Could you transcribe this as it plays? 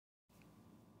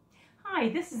Hi,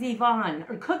 this is Yvonne,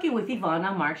 or Cooking with Yvonne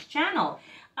on Mark's channel.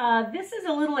 This is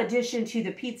a little addition to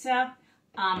the pizza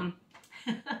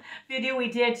video we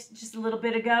did just a little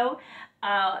bit ago.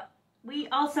 We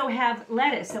also have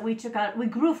lettuce that we took out, we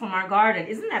grew from our garden.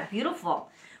 Isn't that beautiful?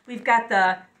 We've got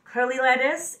the curly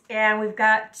lettuce, and we've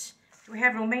got, do we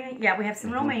have romaine? Yeah, we have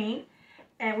some romaine.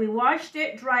 And we washed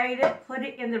it, dried it, put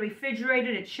it in the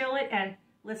refrigerator to chill it, and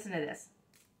listen to this.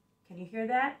 Can you hear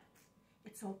that?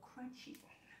 It's so crunchy.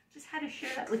 Just had to share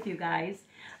that with you guys.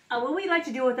 What we like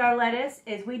to do with our lettuce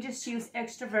is we just use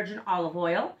extra virgin olive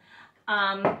oil,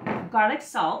 garlic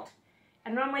salt,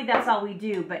 and normally that's all we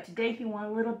do, but today if you want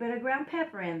a little bit of ground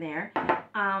pepper in there,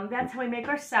 that's how we make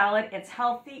our salad. It's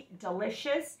healthy,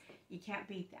 delicious. You can't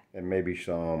beat that. And maybe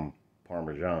some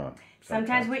Parmesan.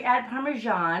 Sometimes we add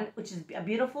Parmesan, which is a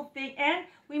beautiful thing, and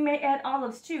we may add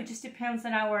olives too. Just depends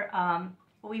on our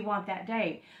what we want that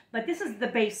day. But this is the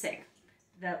basic: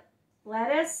 the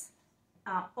lettuce,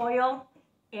 oil,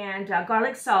 and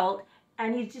garlic salt,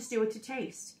 and you just do it to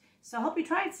taste. So I hope you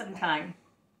try it sometime.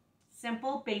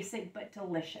 Simple, basic, but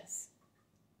delicious.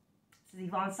 This is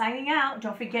Yvonne signing out.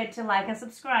 Don't forget to like and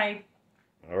subscribe.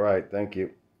 All right, thank you.